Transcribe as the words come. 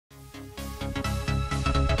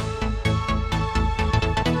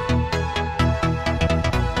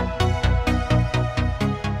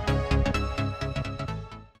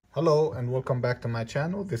Hello and welcome back to my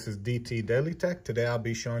channel. This is DT DailyTech. Today I'll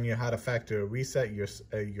be showing you how to factory reset your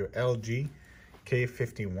LG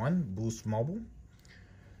K51 Boost Mobile.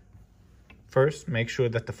 First, make sure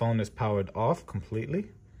that the phone is powered off completely.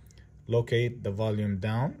 Locate the volume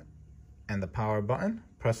down and the power button.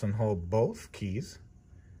 Press and hold both keys.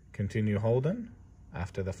 Continue holding.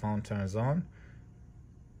 After the phone turns on,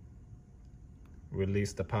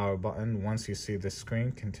 release the power button. Once you see this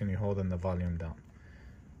screen, continue holding the volume down.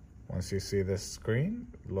 Once you see this screen,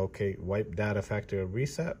 locate Wipe Data Factory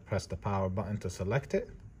Reset. Press the power button to select it.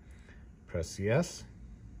 Press yes.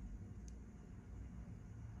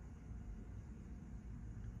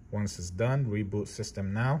 Once it's done, reboot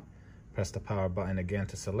system now. Press the power button again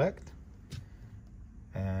to select.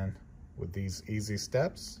 And with these easy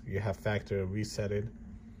steps, you have factory resetted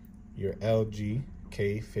your LG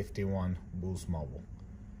K51 Boost Mobile.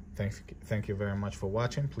 Thank you very much for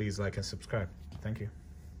watching. Please like and subscribe. Thank you.